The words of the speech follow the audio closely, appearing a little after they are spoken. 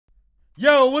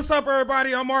Yo, what's up,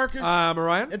 everybody? I'm Marcus. I'm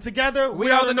Ryan. And together,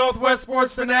 we are the Northwest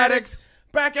Sports Fanatics.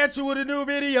 Back at you with a new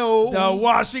video. The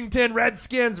Washington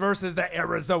Redskins versus the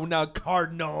Arizona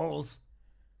Cardinals.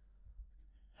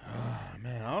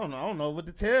 Man, I don't know what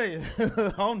to tell you.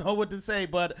 I don't know what to say.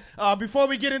 But before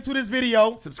we get into this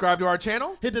video, subscribe to our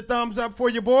channel. Hit the thumbs up for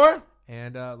your boy.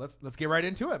 And let's get right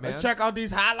into it, man. Let's check out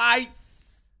these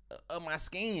highlights of my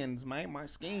skins, man. My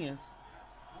skins.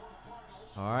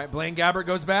 All right, Blaine Gabbert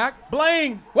goes back.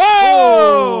 Blaine. Whoa!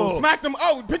 Oh, smacked him.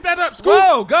 Oh, pick that up. Scoop.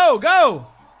 Whoa, go.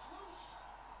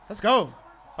 Let's go.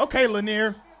 Okay,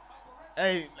 Lanier.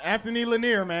 Hey, Anthony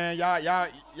Lanier, man.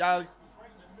 Y'all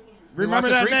remember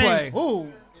that name?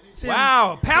 Ooh.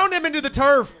 Wow, pound him into the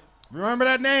turf. Remember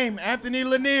that name, Anthony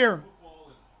Lanier.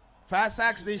 5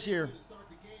 sacks this year.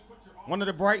 One of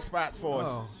the bright spots for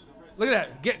us. Look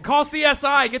at that. Call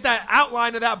CSI. Get that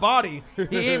outline of that body.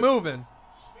 He ain't moving.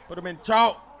 Put him in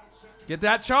chalk. Get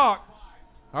that chalk.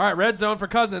 All right, red zone for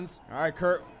Cousins. All right,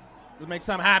 Kurt. Let's make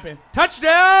something happen.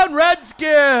 Touchdown, Redskins.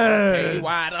 Okay,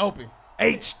 wide open.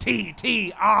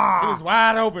 HTTR. It was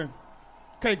wide open.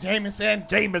 Okay,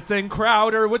 Jamison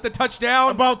Crowder with the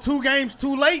touchdown. About 2 games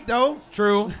too late, though.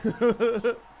 True.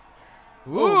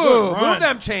 Ooh, move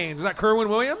them chains. Was that Kerwin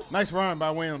Williams? Nice run by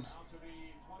Williams.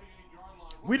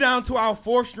 We down to our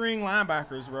 4th-string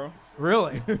linebackers, bro.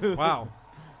 Really? Wow.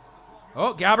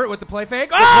 Oh, Gabbert with the play fake.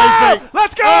 Oh,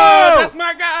 let's go. Oh, that's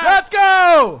my guy. Let's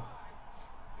go.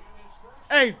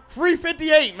 Hey, free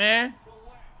 58, man.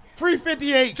 Free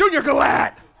 58. Junior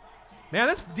Galat. Man,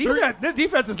 this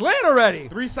defense is lit already.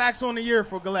 3 sacks on the year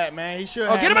for Galat, man. He should.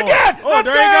 Oh, have get him more. again. Oh, Let's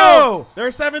there go. You go.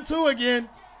 There's 7-2 again.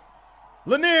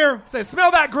 Lanier. Say,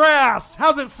 smell that grass.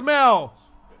 How's it smell?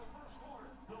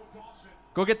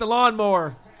 Go get the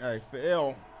lawnmower. Hey,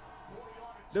 Phil.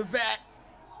 The vet.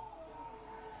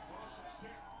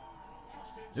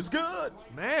 It's good.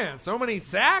 Man, so many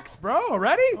sacks, bro,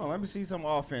 already? Oh, let me see some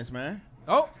offense, man.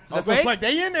 Oh, the fake? Like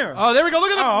they in there. Oh, there we go.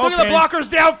 Look at the blockers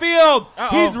downfield.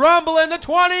 He's rumbling the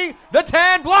 20, the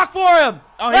 10, block for him.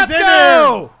 Oh, Let's he's in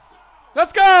go. There.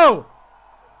 Let's go.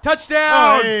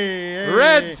 Touchdown, oh, hey,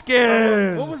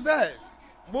 Redskins. What was that?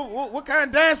 What kind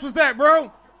of dance was that,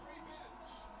 bro?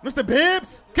 Mr.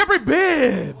 Bibbs? Kipper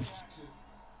Bibbs.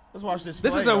 Let's watch this.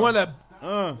 This is one of the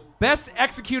best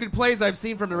executed plays I've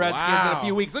seen from the Redskins in a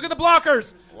few weeks. Look at the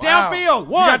blockers. Wow. Downfield.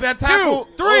 1, 2,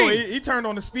 3. Oh, he turned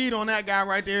on the speed on that guy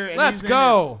right there. And Let's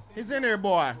go. He's in there,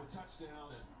 boy.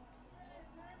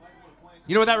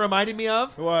 You know what that reminded me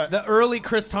of? What? The early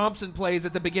Chris Thompson plays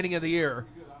at the beginning of the year.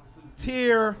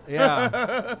 Tier.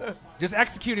 Yeah. Just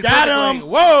executed Got perfectly.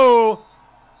 him. Whoa.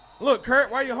 Look,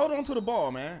 Kurt, why you hold on to the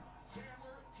ball, man?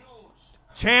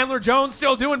 Chandler Jones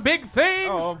still doing big things.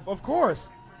 Oh, of course.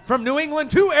 From New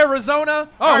England to Arizona.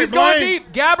 Oh, right, he's going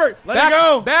deep. Gabbert. Let it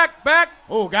go. Back.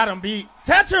 Oh, got him beat.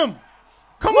 Touch him.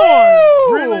 Come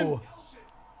on. Really?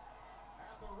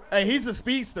 Hey, he's a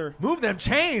speedster. Move them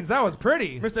chains. That was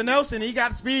pretty. Mr. Nelson, he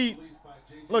got speed.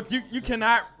 Look, you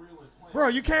cannot. Bro,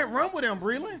 you can't run with him,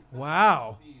 Breland.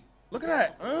 Wow. Look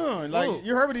at that. Like,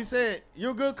 you heard what he said.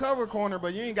 You're a good cover corner,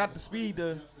 but you ain't got the speed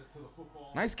to.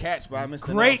 Nice catch by Mr.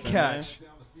 Nelson. Great catch. Man.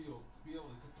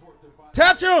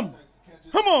 Touch him.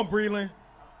 Come on, Breland.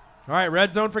 All right,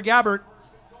 red zone for Gabbert.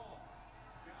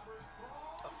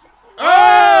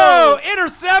 Oh,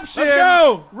 interception. Let's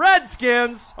go.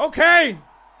 Redskins. Okay.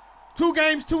 2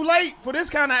 games too late for this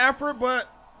kind of effort, but.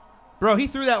 Bro, he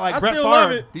threw that like Brett Favre.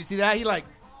 Love it. Do you see that? He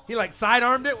like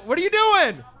side-armed it. What are you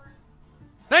doing?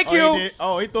 Thank you. He did.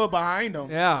 Oh, he threw it behind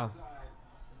him. Yeah.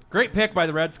 Great pick by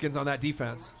the Redskins on that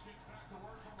defense.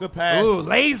 Good pass. Ooh,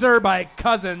 laser by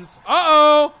Cousins.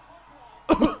 Uh-oh.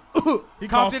 He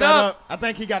coughed it up. I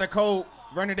think he got a cold.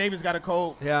 Vernon Davis got a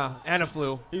cold. Yeah, and a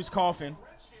flu. He was coughing.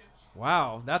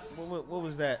 Wow, that's... What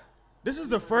was that? This is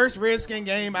the first Redskin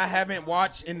game I haven't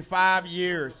watched in 5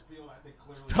 years.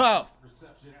 It's tough.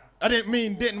 I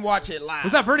didn't watch it live.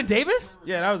 Was that Vernon Davis?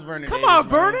 Yeah, that was Vernon Come Davis. on,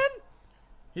 Vernon.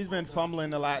 He's been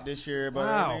fumbling a lot this year, but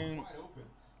wow.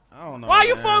 I don't know. Why are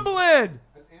you fumbling?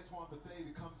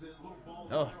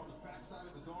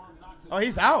 Oh,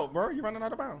 he's out, bro. You're running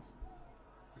out of bounds.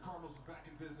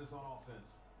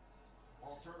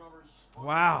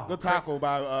 Wow. Good tackle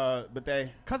by Bethea.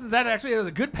 Cousins actually has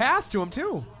a good pass to him,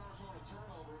 too.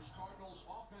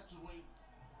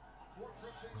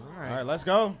 All right, let's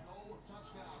go.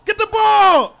 Get the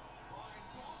ball!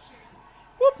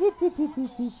 Whoop, whoop, whoop, whoop,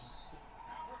 whoop, whoop.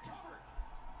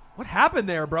 What happened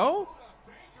there, bro?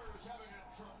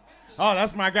 Oh,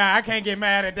 that's my guy. I can't get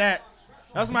mad at that.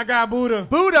 That's my guy, Buddha.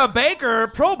 Buddha Baker,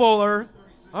 Pro Bowler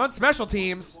on special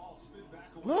teams.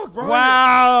 Look, bro.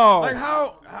 Wow. Like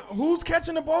who's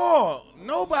catching the ball?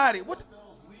 Nobody. What?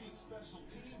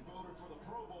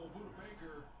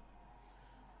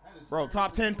 Bro,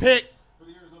 top 10 pick. For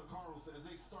the Arizona Cardinals as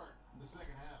they start the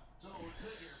second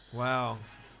half. Wow.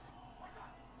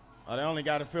 Oh, they only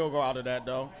got a field goal out of that,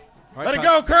 though. Right, Let it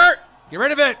go, Kurt. Get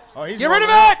rid of it. Oh, he's Get rid of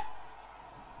rolling. it.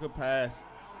 Good pass.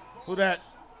 Who that?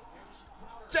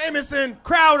 Jamison.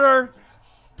 Crowder.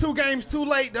 2 games too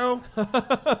late, though.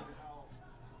 All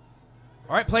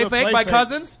right, play Good fake play by fake.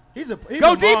 Cousins. He's Go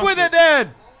a deep with monster. it then.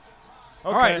 Okay.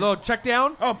 All right, little check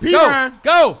down. Oh, P. Go. Ryan.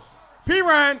 Go. P.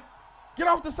 Ryan. Get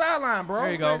off the sideline, bro.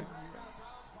 There you go.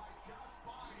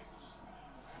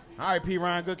 All right, P.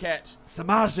 Ryan. Good catch.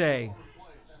 Samaje.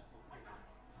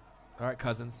 All right,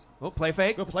 Cousins. Oh, play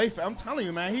fake. Good play fake. I'm telling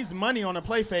you, man. He's money on the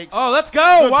play fakes. Oh, let's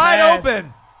go. Good Wide pass.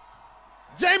 open.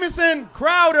 Jamison.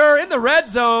 Crowder in the red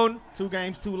zone. 2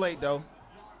 games too late, though.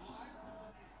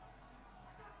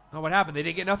 Oh, what happened? They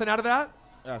didn't get nothing out of that?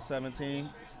 17.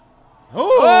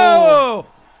 Oh!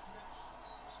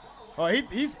 Oh,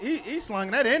 he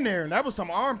slung that in there. That was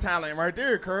some arm talent right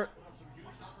there, Kurt.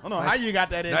 I don't know how you got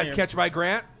that in there. Nice catch by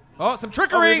Grant. Oh, some Oh,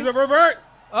 trickery. it's a reverse.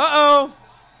 Uh-oh.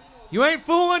 You ain't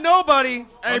fooling nobody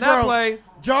Hey, on that bro, play.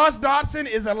 Josh Dotson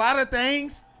is a lot of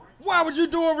things. Why would you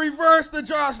do a reverse to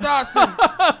Josh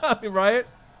Dotson? Right?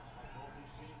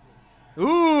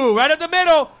 Ooh, right up the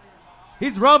middle.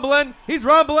 He's rumbling. He's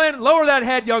rumbling. Lower that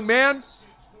head, young man.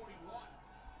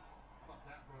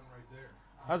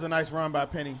 That was a nice run by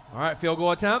Penny. All right, field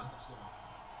goal attempt.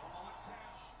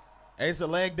 Hey, it's a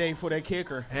leg day for that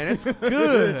kicker. And it's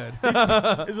good.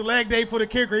 It's a leg day for the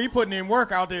kicker. He putting in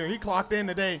work out there. He clocked in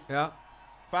today. Yeah.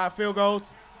 5 field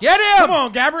goals. Get him. Come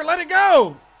on, Gabbert, let it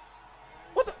go.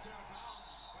 What the?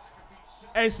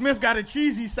 Hey, Smith got a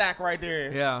cheesy sack right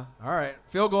there. Yeah. All right.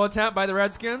 Field goal attempt by the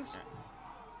Redskins.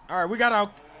 All right, we got our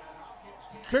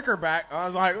kicker back. I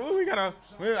was like,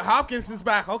 ooh, Hopkins is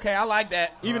back. Okay, I like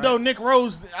that. Even though Nick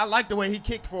Rose, I like the way he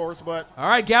kicked for us, but. All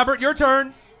right, Gabbert, your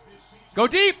turn. Go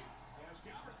deep.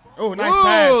 Oh, nice Ooh,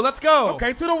 pass. let's go.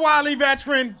 Okay, to the Wiley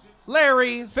veteran.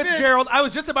 Larry Fitzgerald. I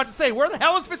was just about to say, where the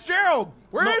hell is Fitzgerald?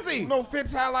 Where is he? No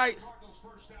Fitz highlights.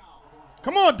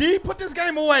 Come on, D. Put this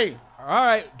game away. All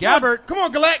right, Gabbert. Come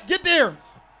on, Gillette. Get there.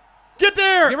 Get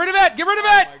there. Get rid of it. Get rid of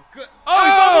it. Good. Oh, he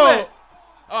fumbled it.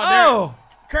 Oh,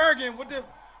 there. Kerrigan with the.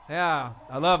 Yeah,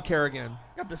 I love Kerrigan.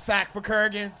 Got the sack for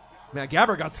Kerrigan. Man,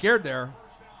 Gabbert got scared there.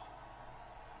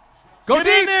 Go Get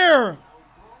deep. in there.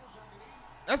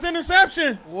 That's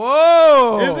interception.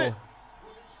 Whoa. Is it?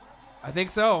 I think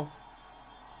so.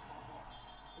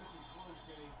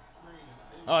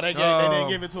 Oh, they didn't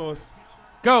give it to us.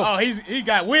 Go. Oh, he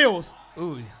got wheels.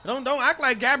 Ooh. Don't act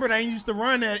like Gabbert ain't used to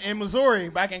run that in Missouri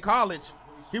back in college.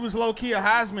 He was low key a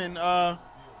Heisman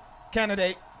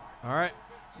candidate. All right.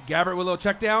 Gabbert with a little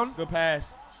check down. Good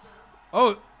pass.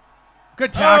 Oh,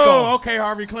 good tackle. Oh, okay,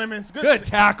 Harvey Clemens. Good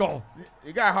tackle.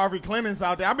 You got Harvey Clemens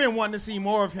out there. I've been wanting to see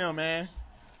more of him, man.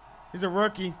 He's a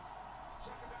rookie.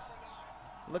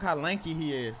 Look how lanky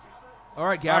he is. All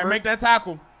right, All Gabbert. right, make that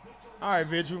tackle. All right,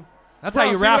 Vigil. That's Bro, how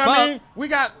you see wrap what I up. mean? We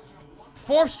got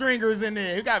 4th stringers in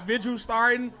there. We got Vigil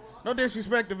starting. No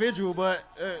disrespect to Vigil, but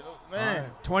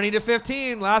man,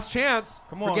 20-15, last chance.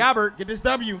 come for on, Gabbert. get this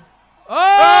W.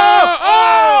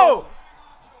 Oh!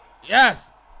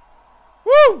 Yes.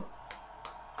 Woo!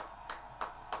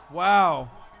 Wow.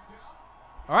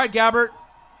 All right, Gabbert.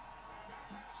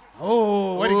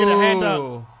 Oh, way to get a hand up.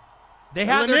 Ooh. They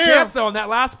had their Lanier. chance, though, on that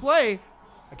last play.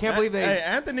 I can't believe they. Hey,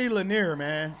 Anthony Lanier,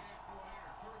 man.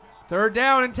 3rd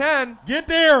down and 10. Get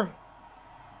there.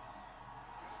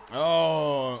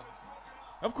 Oh,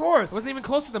 of course. It wasn't even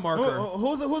close to the marker.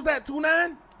 Who's that?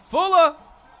 2-9? Fulla.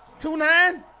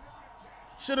 2-9?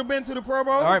 Should have been to the Pro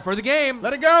Bowl. All right, for the game.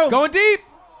 Let it go. Going deep.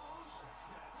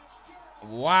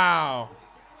 Wow.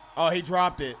 Oh, he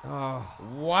dropped it. Oh.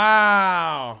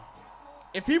 Wow.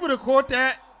 If he would have caught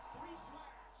that.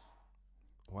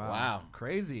 Wow.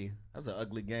 Crazy. That was an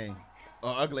ugly game.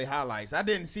 Ugly highlights. I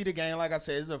didn't see the game. Like I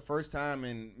said, it's the first time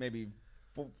in maybe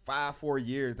 4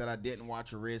 years that I didn't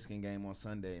watch a Redskin game on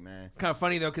Sunday, man. It's kind of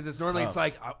funny, though, because it's normally it's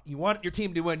like you want your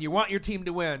team to win. You want your team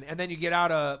to win. And then you get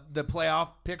out of the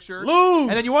playoff picture. Lose.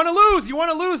 And then you want to lose. You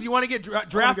want to lose. You want to get draft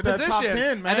get that position. top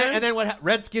 10, man. And then what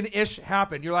Redskin-ish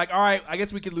happened. You're like, all right, I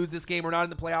guess we could lose this game. We're not in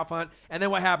the playoff hunt. And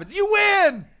then what happens? You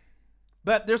win.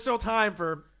 But there's still time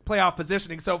for playoff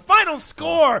positioning. So final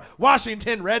score,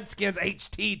 Washington Redskins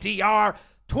HTTR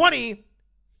 20,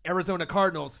 Arizona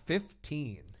Cardinals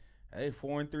 15. Hey,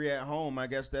 4-3 at home. I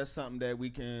guess that's something that we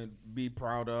can be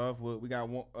proud of. We got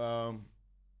one,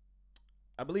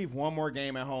 I believe, one more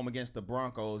game at home against the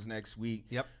Broncos next week.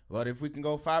 Yep. But if we can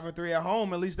go 5-3 at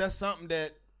home, at least that's something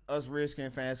that us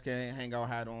Redskin fans can hang our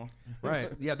hat on.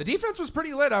 Right. Yeah, the defense was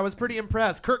pretty lit. I was pretty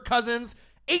impressed. Kirk Cousins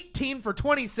 18 for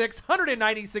 26,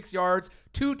 196 yards,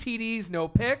 2 TDs, no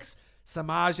picks.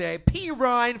 Samaje P.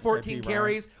 Ryan, 14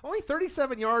 carries, only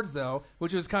 37 yards though,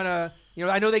 which was kind of,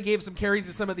 I know they gave some carries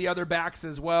to some of the other backs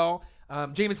as well.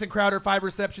 Jamison Crowder, 5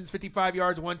 receptions, 55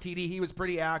 yards, 1 TD. He was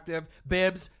pretty active.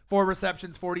 Bibbs, 4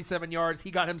 receptions, 47 yards.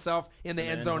 He got himself in the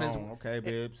end zone as well. Okay,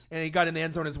 Bibbs. And he got in the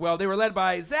end zone as well. They were led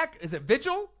by Zach, is it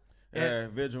Vigil? Yeah,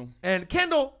 Vigil. And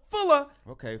Kendall Fulla.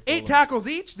 Okay, Fulla. 8 tackles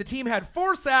each. The team had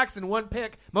 4 sacks and 1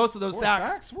 pick. Most of those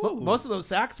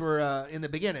sacks were in the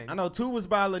beginning. I know 2 was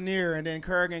by Lanier, and then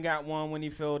Kurgan got 1 when he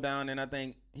fell down, and I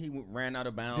think he ran out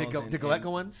of bounds. Did Gillette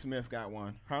go 1? Smith got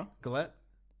 1. Huh? Gillette?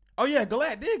 Oh, yeah,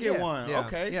 Gillette did get 1. Yeah,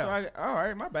 okay, yeah. so all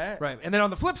right, my bad. Right. And then on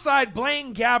the flip side,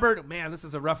 Blaine Gabbert, man, this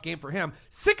is a rough game for him.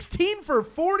 16 for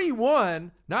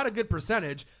 41, not a good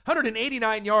percentage.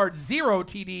 189 yards, 0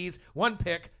 TDs, 1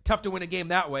 pick. Tough to win a game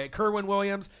that way. Kerwin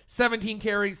Williams, 17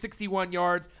 carries, 61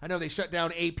 yards. I know they shut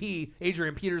down AP,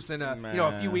 Adrian Peterson,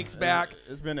 a few weeks back.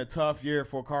 It's been a tough year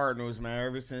for Cardinals, man,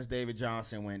 ever since David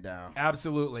Johnson went down.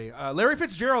 Absolutely. Larry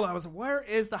Fitzgerald, where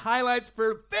is the highlights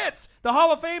for Fitz, the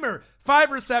Hall of Famer?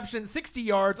 5 receptions, 60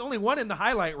 yards, only 1 in the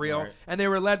highlight reel. Right. And they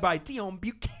were led by Dion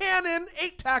Buchanan,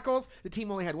 8 tackles. The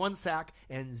team only had 1 sack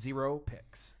and 0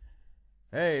 picks.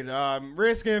 Hey,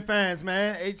 Redskins fans,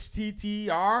 man,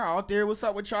 HTTR out there, what's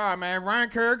up with y'all, man? Ryan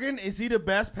Kerrigan, is he the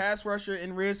best pass rusher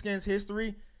in Redskins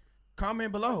history? Comment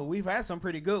below. We've had some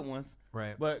pretty good ones.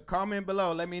 Right. But comment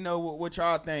below. Let me know what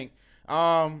y'all think.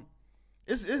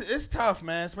 It's tough,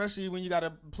 man, especially when you got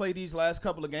to play these last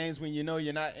couple of games when you know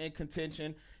you're not in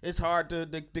contention. It's hard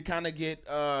to kind of get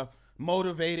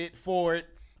motivated for it.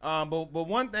 But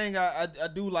one thing I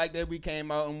do like that we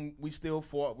came out and we still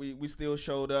fought. We still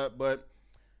showed up. But,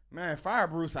 man, fire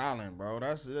Bruce Allen, bro.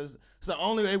 That's the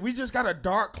only way. We just got a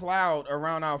dark cloud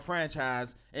around our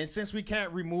franchise. And since we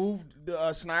can't remove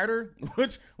Snyder,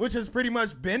 which has pretty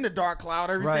much been the dark cloud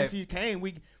ever since he came,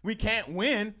 we can't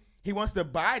win. He wants to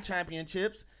buy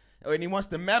championships, and he wants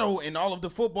to meddle in all of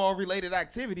the football-related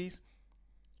activities.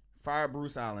 Fire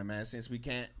Bruce Allen, man. Since we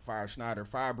can't fire Snyder,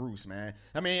 fire Bruce, man.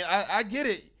 I mean, I get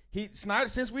it.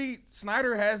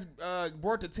 Snyder has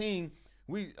brought the team,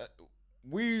 we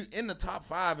in the top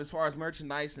 5 as far as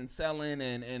merchandise and selling,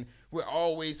 and we're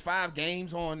always 5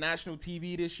 games on national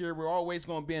TV this year. We're always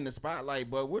going to be in the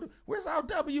spotlight. But where's our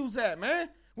W's at, man?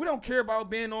 We don't care about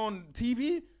being on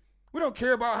TV. We don't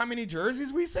care about how many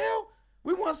jerseys we sell.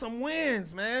 We want some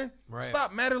wins, man. Right.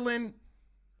 Stop meddling.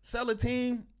 Sell a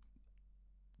team.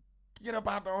 Get up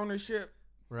out the ownership.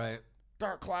 Right.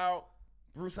 Dark cloud.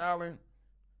 Bruce Allen.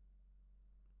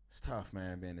 It's tough,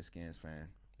 man, being a Skins fan.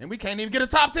 And we can't even get a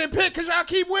top 10 pick because y'all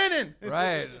keep winning.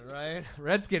 Right.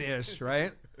 Redskin-ish,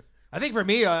 right? I think for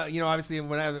me, obviously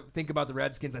when I think about the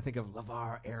Redskins, I think of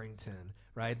LeVar Arrington,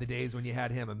 right? The days when you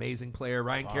had him, amazing player.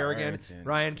 Ryan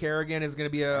Kerrigan is going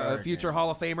to be a future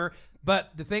Hall of Famer. But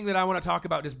the thing that I want to talk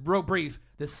about, just real brief,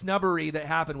 the snubbery that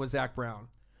happened with Zach Brown.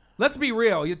 Let's be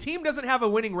real. Your team doesn't have a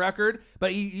winning record,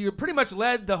 but you pretty much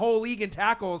led the whole league in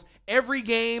tackles every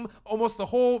game, almost the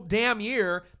whole damn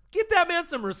year. Get that man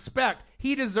some respect.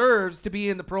 He deserves to be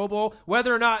in the Pro Bowl,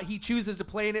 whether or not he chooses to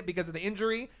play in it because of the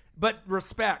injury. But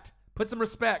respect. Put some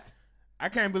respect. I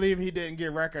can't believe he didn't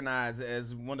get recognized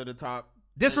as one of the top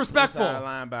disrespectful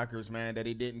linebackers, man, that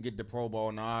he didn't get the Pro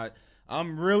Bowl nod.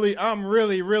 I'm really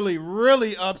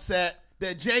upset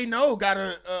that Jay No got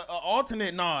a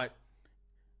alternate nod.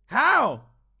 How?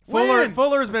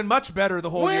 Fuller's been much better the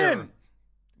whole year.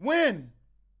 When?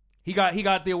 He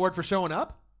got the award for showing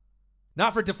up?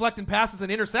 Not for deflecting passes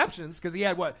and interceptions, because he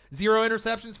had, 0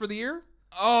 interceptions for the year?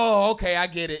 Oh, okay, I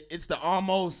get it. It's the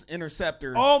almost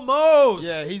interceptor. Almost!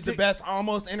 Yeah, he's the best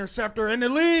almost interceptor in the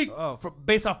league. Oh,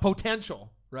 based off potential,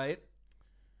 right?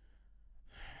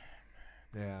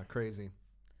 Yeah, crazy.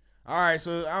 All right,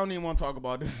 so I don't even want to talk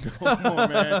about this no more,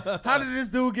 man. How did this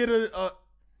dude get a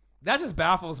That just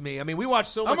baffles me. I mean, we watch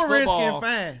so much football. I'm a football. Redskin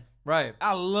fan. Right.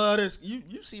 I love this.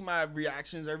 You see my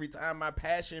reactions every time, my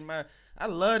passion, I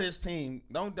love this team.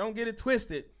 Don't get it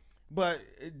twisted. But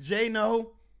Jay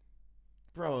No,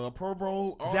 bro, a Pro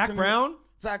Bowl. Zach Brown,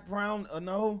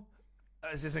 no.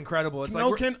 It's just incredible. It's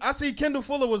I see Kendall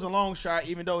Fuller was a long shot,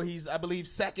 even though he's, I believe,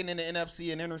 second in the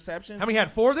NFC in interceptions. How many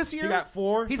had 4 this year? He got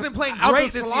 4. He's been playing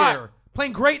great this year.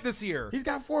 Playing great this year. He's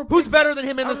got 4 picks. Who's better than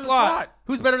him in the slot?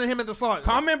 Who's better than him in the slot?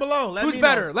 Comment below. Who's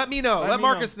better? Let me know. Let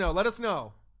Marcus know. Let us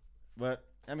know. But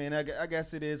I mean, I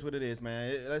guess it is what it is,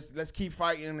 man. Let's keep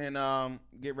fighting and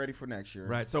get ready for next year.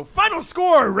 Right. So final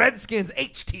score: Redskins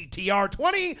HTTR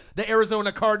 20, the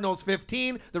Arizona Cardinals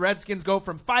 15. The Redskins go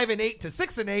from 5-8 to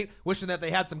 6-8, wishing that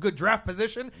they had some good draft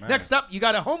position. Man. Next up, you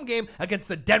got a home game against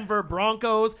the Denver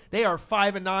Broncos. They are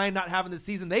 5-9, not having the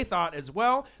season they thought as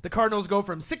well. The Cardinals go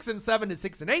from 6-7 to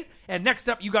 6-8. And next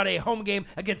up, you got a home game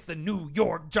against the New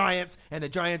York Giants, and the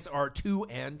Giants are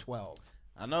 2-12.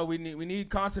 I know we need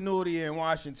continuity in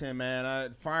Washington,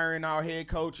 man. Firing our head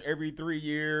coach every 3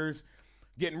 years,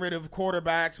 getting rid of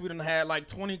quarterbacks. We done had like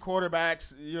 20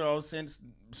 quarterbacks, since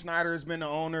Snyder's been the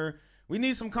owner. We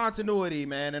need some continuity,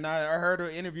 man. And I heard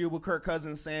an interview with Kirk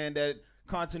Cousins saying that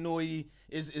continuity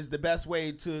is the best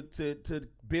way to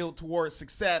build towards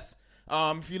success.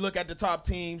 If you look at the top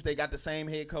teams, they got the same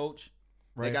head coach.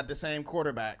 Right. They got the same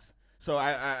quarterbacks. So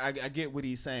I get what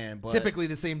he's saying. But typically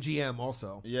the same GM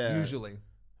also. Yeah. Usually.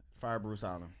 Fire Bruce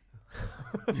Allen.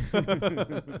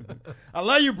 I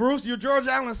love you, Bruce. You're George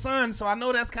Allen's son, so I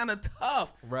know that's kind of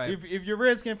tough. Right. If you're a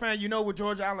Redskins fan, you know what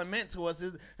George Allen meant to us.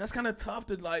 That's kind of tough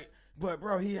to but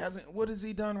bro, what has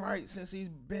he done right since he's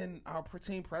been our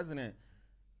team president?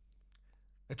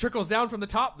 It trickles down from the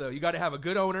top, though. You got to have a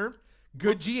good owner,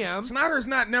 good GM. Snyder's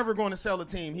never going to sell a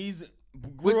team. He's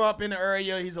grew up in the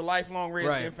area. He's a lifelong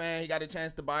Redskin fan. He got a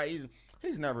chance to buy.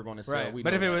 He's never going to sell. Right.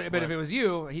 But if it was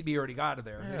you, he'd be already got it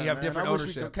there. Yeah, you have different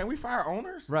ownership. Can we fire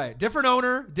owners? Right. Different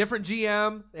owner, different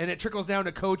GM, and it trickles down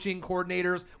to coaching,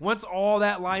 coordinators. Once all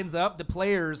that lines up, the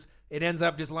players, it ends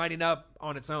up just lining up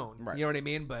on its own. Right. You know what I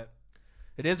mean? But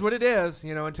it is what it is,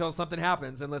 until something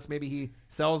happens, unless maybe he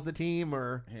sells the team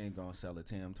or... He ain't going to sell it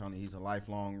to him, Tony. He's a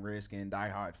lifelong Redskin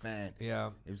diehard fan.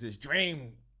 Yeah. It was his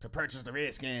dream to purchase the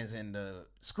Redskins and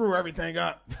screw everything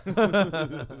up.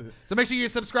 So make sure you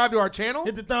subscribe to our channel.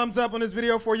 Hit the thumbs up on this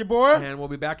video for your boy. And we'll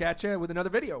be back at you with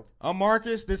another video. I'm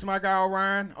Marcus. This is my guy,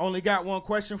 Orion. Only got one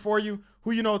question for you.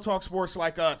 Who you know talk sports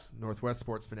like us? Northwest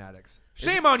Sports Fanatics.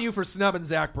 Shame on you for snubbing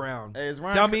Zach Brown. Hey, is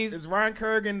Dummies. Ryan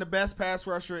Kerrigan the best pass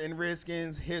rusher in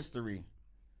Redskins history?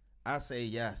 I say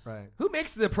yes. Right. Who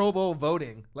makes the Pro Bowl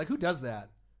voting? Who does that?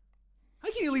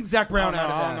 How can you leave Zach Brown out of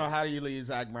that? I don't know. How do you leave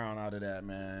Zach Brown out of that,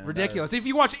 man? Ridiculous. If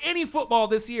you watch any football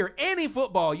this year, and you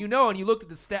looked at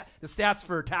the stats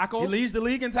for tackles. He leads the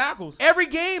league in tackles. Every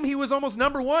game, he was almost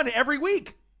number one every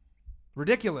week.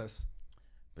 Ridiculous.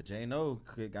 But Jay No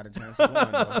got a chance to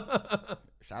win, though.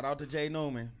 Shout out to Jay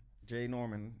Norman.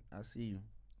 I see you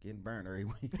getting burnt every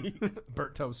week.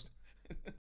 Burnt toast.